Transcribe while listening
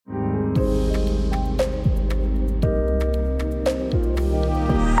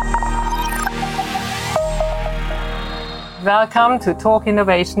Welcome to Talk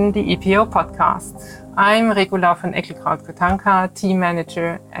Innovation, the EPO podcast. I'm Regula von Eckelkraut-Kotanka, team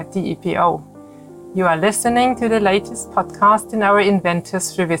manager at the EPO. You are listening to the latest podcast in our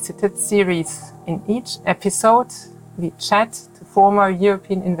Inventors Revisited series. In each episode, we chat to former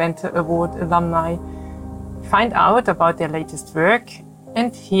European Inventor Award alumni, find out about their latest work,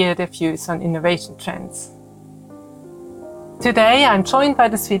 and hear their views on innovation trends. Today, I'm joined by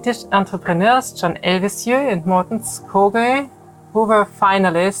the Swedish entrepreneurs John Elvesjö and Morten Skogø, who were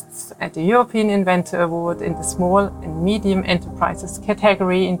finalists at the European Inventor Award in the Small and Medium Enterprises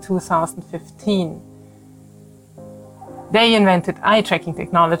category in 2015. They invented eye tracking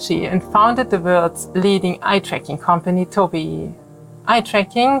technology and founded the world's leading eye tracking company, Tobii. Eye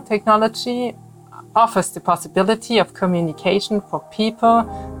tracking technology offers the possibility of communication for people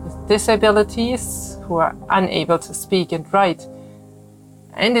with disabilities who are unable to speak and write.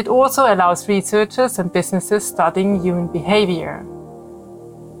 And it also allows researchers and businesses studying human behavior.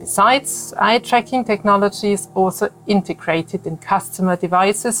 Besides, eye tracking technology is also integrated in customer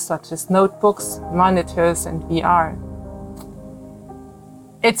devices such as notebooks, monitors, and VR.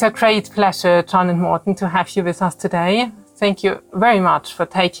 It's a great pleasure, John and Morten, to have you with us today. Thank you very much for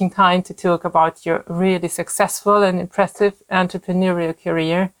taking time to talk about your really successful and impressive entrepreneurial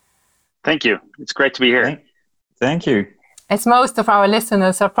career. Thank you. It's great to be here. Thank you. As most of our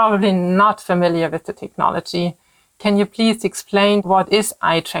listeners are probably not familiar with the technology, can you please explain what is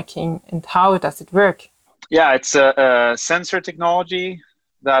eye tracking and how does it work? Yeah, it's a sensor technology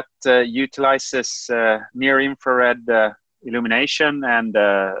that utilizes near-infrared illumination and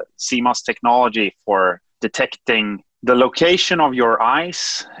CMOS technology for detecting the location of your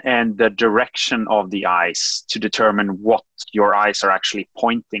eyes and the direction of the eyes to determine what your eyes are actually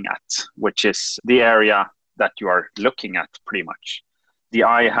pointing at, which is the area that you are looking at pretty much. The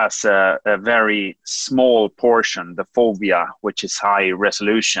eye has a very small portion, the fovea, which is high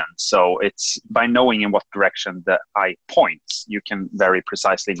resolution. So it's by knowing in what direction the eye points, you can very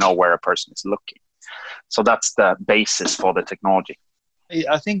precisely know where a person is looking. So that's the basis for the technology.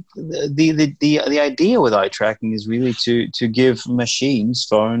 I think the idea with eye tracking is really to give machines,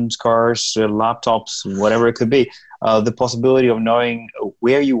 phones, cars, laptops, whatever it could be, the possibility of knowing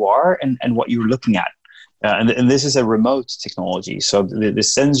where you are and what you're looking at. And this is a remote technology. So the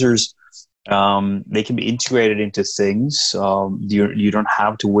sensors, they can be integrated into things. You don't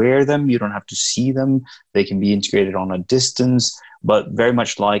have to wear them. You don't have to see them. They can be integrated on a distance, but very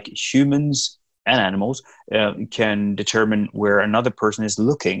much like humans and animals can determine where another person is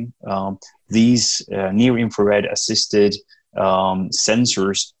looking. These near-infrared assisted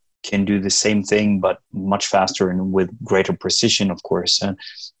sensors can do the same thing, but much faster and with greater precision, of course.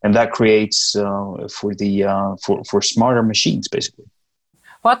 And that creates for smarter machines, basically.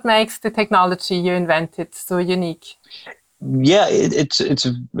 What makes the technology you invented so unique? Yeah, it's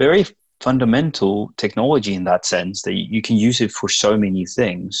a very fundamental technology in that sense that you can use it for so many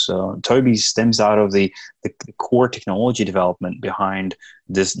things. Tobii stems out of the core technology development behind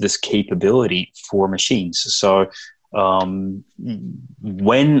this capability for machines. So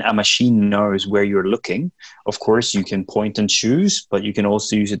when a machine knows where you're looking, of course you can point and choose, but you can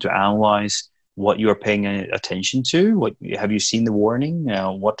also use it to analyze what you're paying attention to. What have you seen the warning?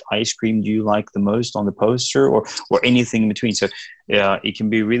 What ice cream do you like the most on the poster, or anything in between? So it can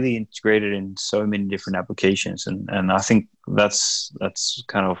be really integrated in so many different applications, and I think that's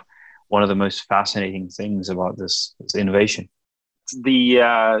kind of one of the most fascinating things about this innovation.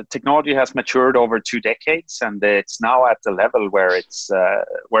 The technology has matured over 2 decades, and it's now at the level where it's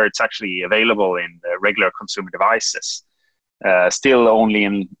actually available in regular consumer devices. Still only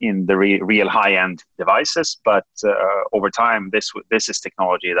in the real high-end devices, but over time, this is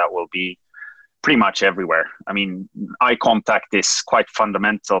technology that will be pretty much everywhere. I mean, eye contact is quite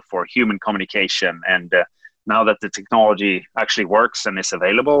fundamental for human communication, and now that the technology actually works and is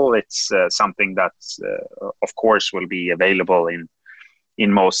available, it's something that, of course, will be available in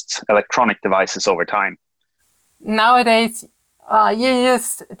most electronic devices over time. Nowadays, you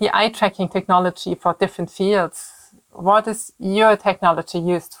use the eye tracking technology for different fields. What is your technology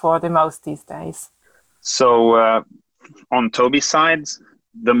used for the most these days? So on Tobii's side,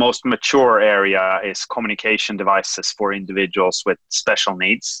 the most mature area is communication devices for individuals with special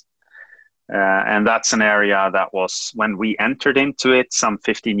needs. And that's an area that was, when we entered into it some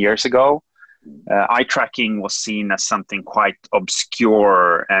 15 years ago, eye tracking was seen as something quite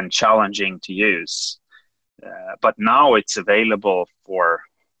obscure and challenging to use. But now it's available for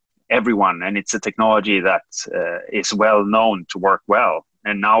everyone, and it's a technology that is well known to work well.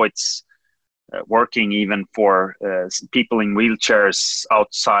 And now it's working even for people in wheelchairs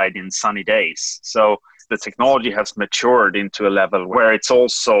outside in sunny days. So the technology has matured into a level where it's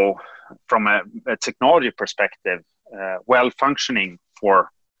also, from a technology perspective, well functioning for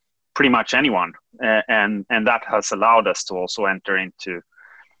pretty much anyone, and that has allowed us to also enter into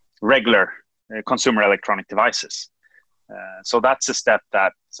regular consumer electronic devices. So that's a step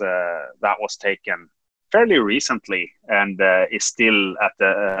that was taken fairly recently, and is still at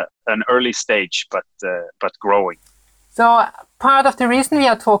an early stage, but growing. So part of the reason we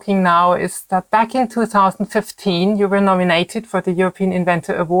are talking now is that back in 2015, you were nominated for the European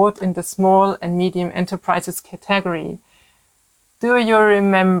Inventor Award in the small and medium enterprises category. Do you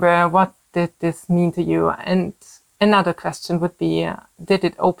remember what did this mean to you? And another question would be, did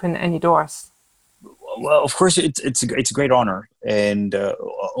it open any doors? Well, of course, it's a great honor, and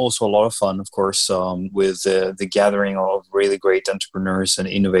also a lot of fun, of course, with the gathering of really great entrepreneurs and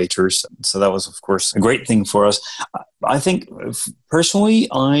innovators. So that was, of course, a great thing for us. I think, personally,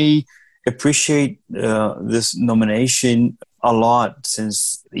 I appreciate this nomination a lot,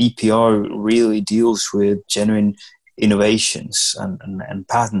 since EPR really deals with genuine innovations and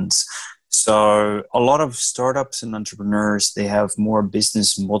patents. So a lot of startups and entrepreneurs, they have more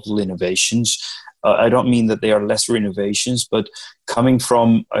business model innovations. I don't mean that they are lesser innovations, but coming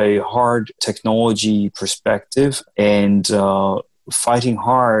from a hard technology perspective and fighting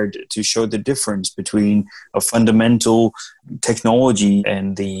hard to show the difference between a fundamental technology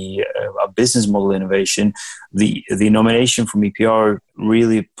and a business model innovation, the nomination from EPR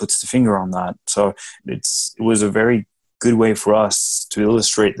really puts the finger on that. So it was a very good way for us to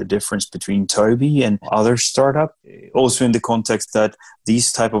illustrate the difference between Tobii and other startup, also in the context that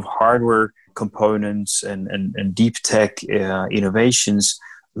these type of hardware components and deep tech innovations,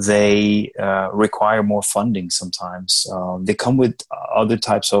 they require more funding sometimes. They come with other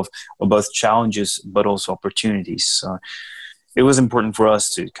types of both challenges but also opportunities. It was important for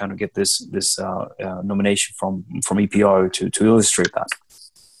us to kind of get this nomination from EPR to illustrate that.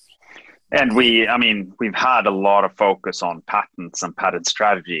 And we've had a lot of focus on patents and patent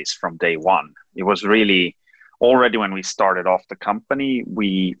strategies from day one. It was really already when we started off the company,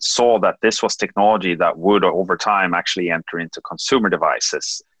 we saw that this was technology that would over time actually enter into consumer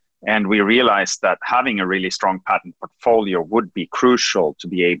devices. And we realized that having a really strong patent portfolio would be crucial to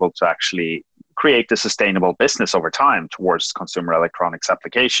be able to actually create a sustainable business over time towards consumer electronics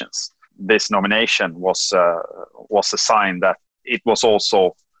applications. This nomination was a sign that it was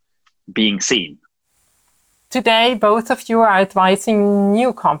also being seen. Today, both of you are advising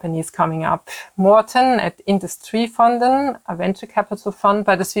new companies coming up. Morten at Industrifonden, a venture capital fund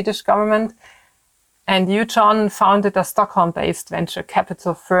by the Swedish government, and you, John, founded a Stockholm-based venture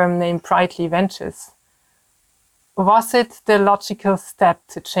capital firm named Brightly Ventures. Was it the logical step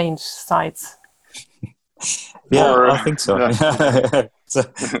to change sides? Yeah, I think so. So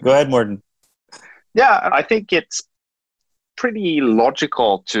go ahead, Morten. Yeah, I think it's pretty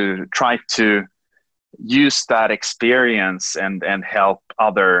logical to try to use that experience and help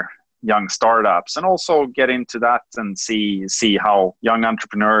other young startups, and also get into that and see how young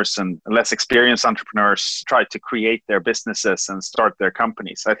entrepreneurs and less experienced entrepreneurs try to create their businesses and start their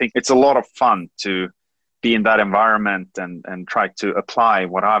companies. I think it's a lot of fun to be in that environment and try to apply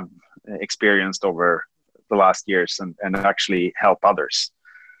what I've experienced over the last years and actually help others.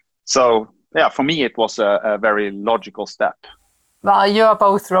 So yeah, for me, it was a very logical step. Well, you are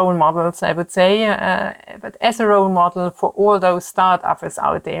both role models, I would say. But as a role model for all those startups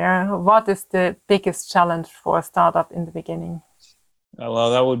out there, what is the biggest challenge for a startup in the beginning?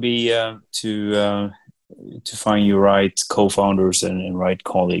 Well, that would be to find your right co-founders and right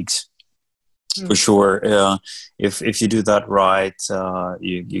colleagues. For sure. If you do that right,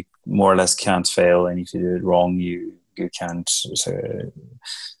 you more or less can't fail. And if you do it wrong, you can't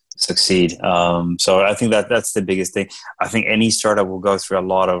succeed. So I think that's the biggest thing. I think any startup will go through a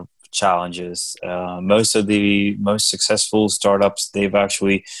lot of challenges. Most of the most successful startups, they've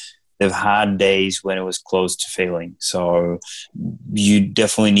had days when it was close to failing. So you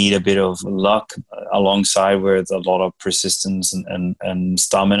definitely need a bit of luck alongside with a lot of persistence and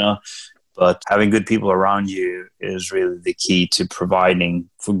stamina. But having good people around you is really the key to providing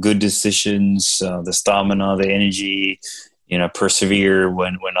for good decisions, the stamina, the energy, persevere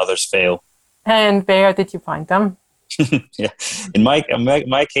when others fail. And where did you find them? Yeah, in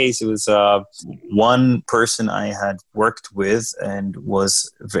my case, it was one person I had worked with and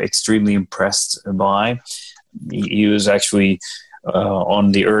was extremely impressed by. He was actually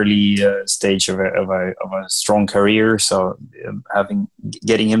on the early stage of a strong career, so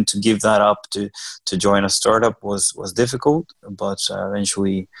getting him to give that up to join a startup was difficult, but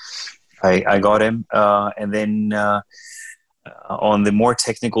eventually I got him, and then on the more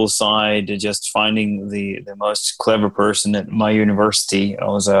technical side, just finding the most clever person at my university. I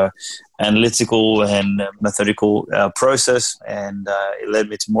was a analytical and methodical process, and it led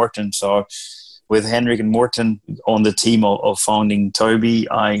me to Morten. So with Henrik and Morten on the team of founding Tobii,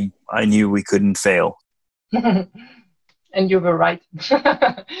 I knew we couldn't fail. And you were right.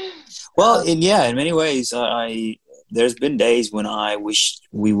 Well, in many ways, there's been days when I wish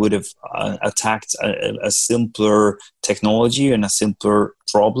we would have attacked a simpler technology and a simpler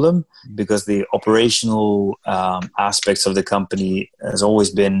problem, because the operational aspects of the company has always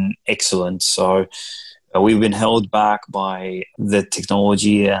been excellent. So we've been held back by the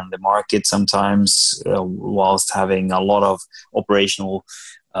technology and the market sometimes, whilst having a lot of operational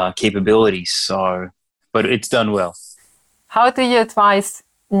capabilities. So, but it's done well. How do you advise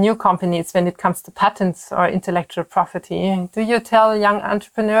new companies when it comes to patents or intellectual property? Do you tell young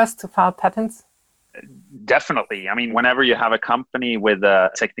entrepreneurs to file patents? Definitely. I mean, whenever you have a company with a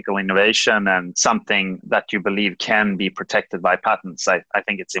technical innovation and something that you believe can be protected by patents, I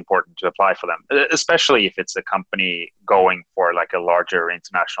think it's important to apply for them, especially if it's a company going for like a larger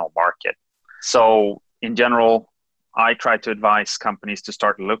international market. So in general, I try to advise companies to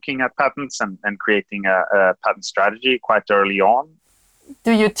start looking at patents and creating a patent strategy quite early on.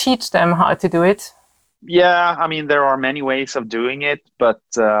 Do you teach them how to do it? Yeah, I mean, there are many ways of doing it, but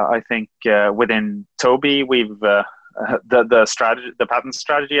I think within Tobii, we've the patent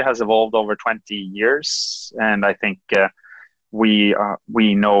strategy has evolved over 20 years, and I think we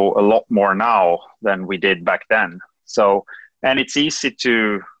know a lot more now than we did back then. So, and it's easy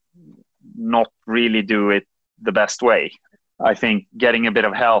to not really do it the best way. I think getting a bit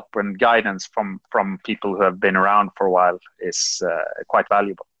of help and guidance from people who have been around for a while is quite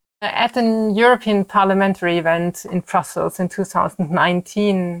valuable. At an European parliamentary event in Brussels in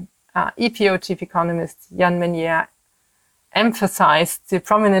 2019, EPO chief economist Jan Meunier emphasized the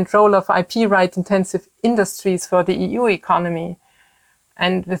prominent role of IP right-intensive industries for the EU economy.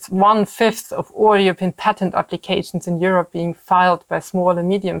 And with 1/5 of all European patent applications in Europe being filed by small and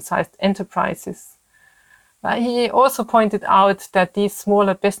medium-sized enterprises. But he also pointed out that these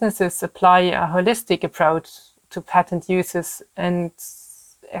smaller businesses apply a holistic approach to patent uses and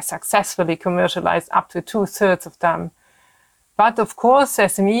successfully commercialize up to 2/3 of them. But of course,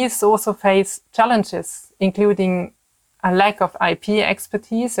 SMEs also face challenges, including a lack of IP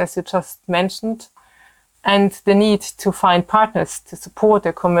expertise, as you just mentioned, and the need to find partners to support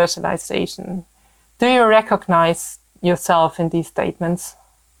their commercialization. Do you recognize yourself in these statements?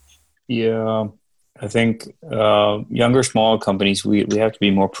 Yeah, I think younger, small companies, we have to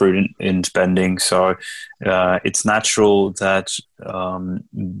be more prudent in spending. So it's natural that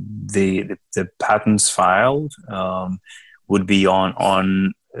the patents filed would be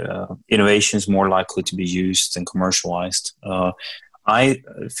on innovations more likely to be used and commercialized. I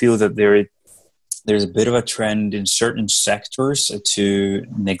feel that there's a bit of a trend in certain sectors to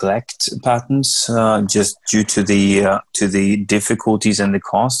neglect patents just due to the difficulties and the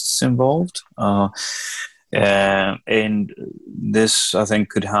costs involved, and this I think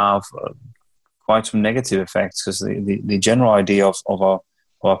could have quite some negative effects, because the general idea of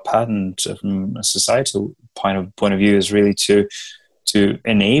a patent from a societal point of view is really to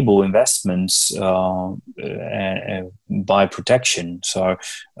enable investments by protection. So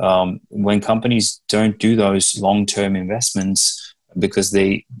when companies don't do those long-term investments because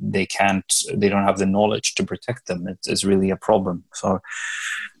they don't have the knowledge to protect them, it's really a problem. So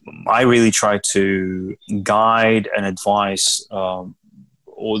I really try to guide and advise all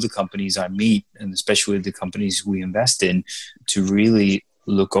the companies I meet, and especially the companies we invest in, to really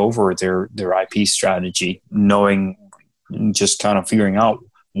look over their IP strategy, knowing, just kind of figuring out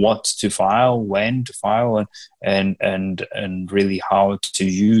what to file, when to file, and really how to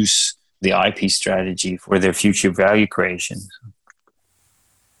use the IP strategy for their future value creation.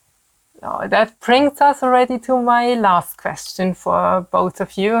 Oh, that brings us already to my last question for both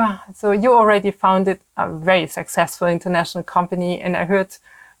of you. So you already founded a very successful international company, and I heard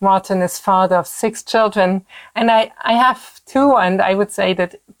Morten is father of 6 children, and I have 2, and I would say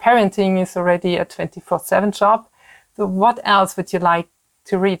that parenting is already a 24/7 job. So what else would you like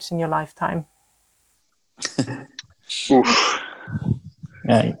to reach in your lifetime?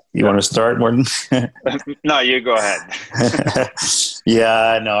 Yeah, you want to start, Morten? No, you go ahead.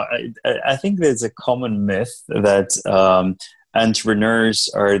 Yeah, no, I think there's a common myth that entrepreneurs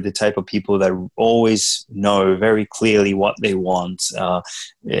are the type of people that always know very clearly what they want,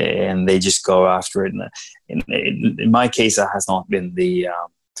 and they just go after it. In my case, that has not been the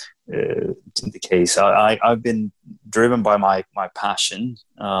case. I've been driven by my passion.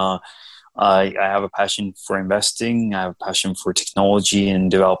 I have a passion for investing. I have a passion for technology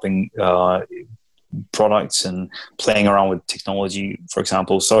and developing products and playing around with technology, for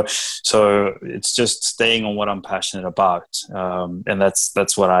example. So it's just staying on what I'm passionate about, and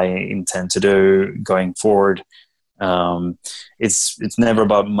that's what I intend to do going forward. It's never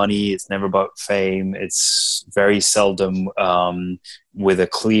about money. It's never about fame. It's very seldom with a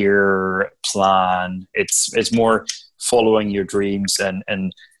clear plan. It's more following your dreams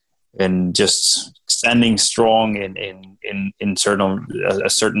and just standing strong in a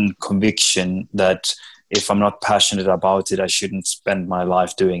certain conviction that if I'm not passionate about it, I shouldn't spend my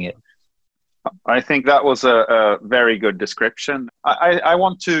life doing it. I think that was a very good description. I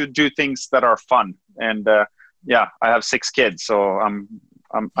want to do things that are fun, and I have 6 kids, so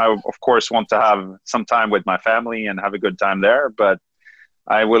I of course want to have some time with my family and have a good time there. But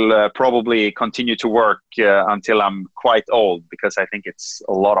I will probably continue to work until I'm quite old, because I think it's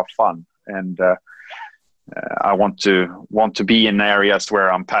a lot of fun, and I want to be in areas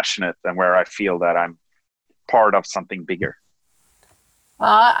where I'm passionate and where I feel that I'm part of something bigger.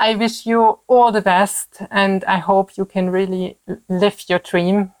 I wish you all the best, and I hope you can really live your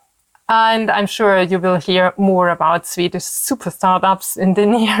dream. And I'm sure you will hear more about Swedish super startups in the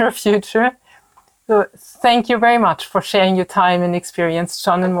near future. So thank you very much for sharing your time and experience,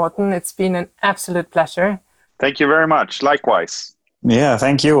 John and Morten. It's been an absolute pleasure. Thank you very much. Likewise. Yeah,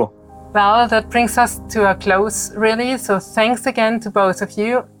 thank you. Well, that brings us to a close, really. So thanks again to both of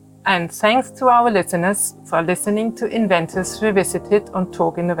you. And thanks to our listeners for listening to Inventors Revisited on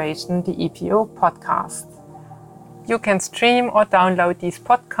Talk Innovation, the EPO podcast. You can stream or download these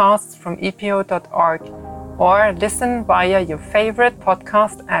podcasts from epo.org or listen via your favorite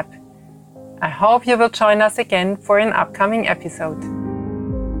podcast app. I hope you will join us again for an upcoming episode.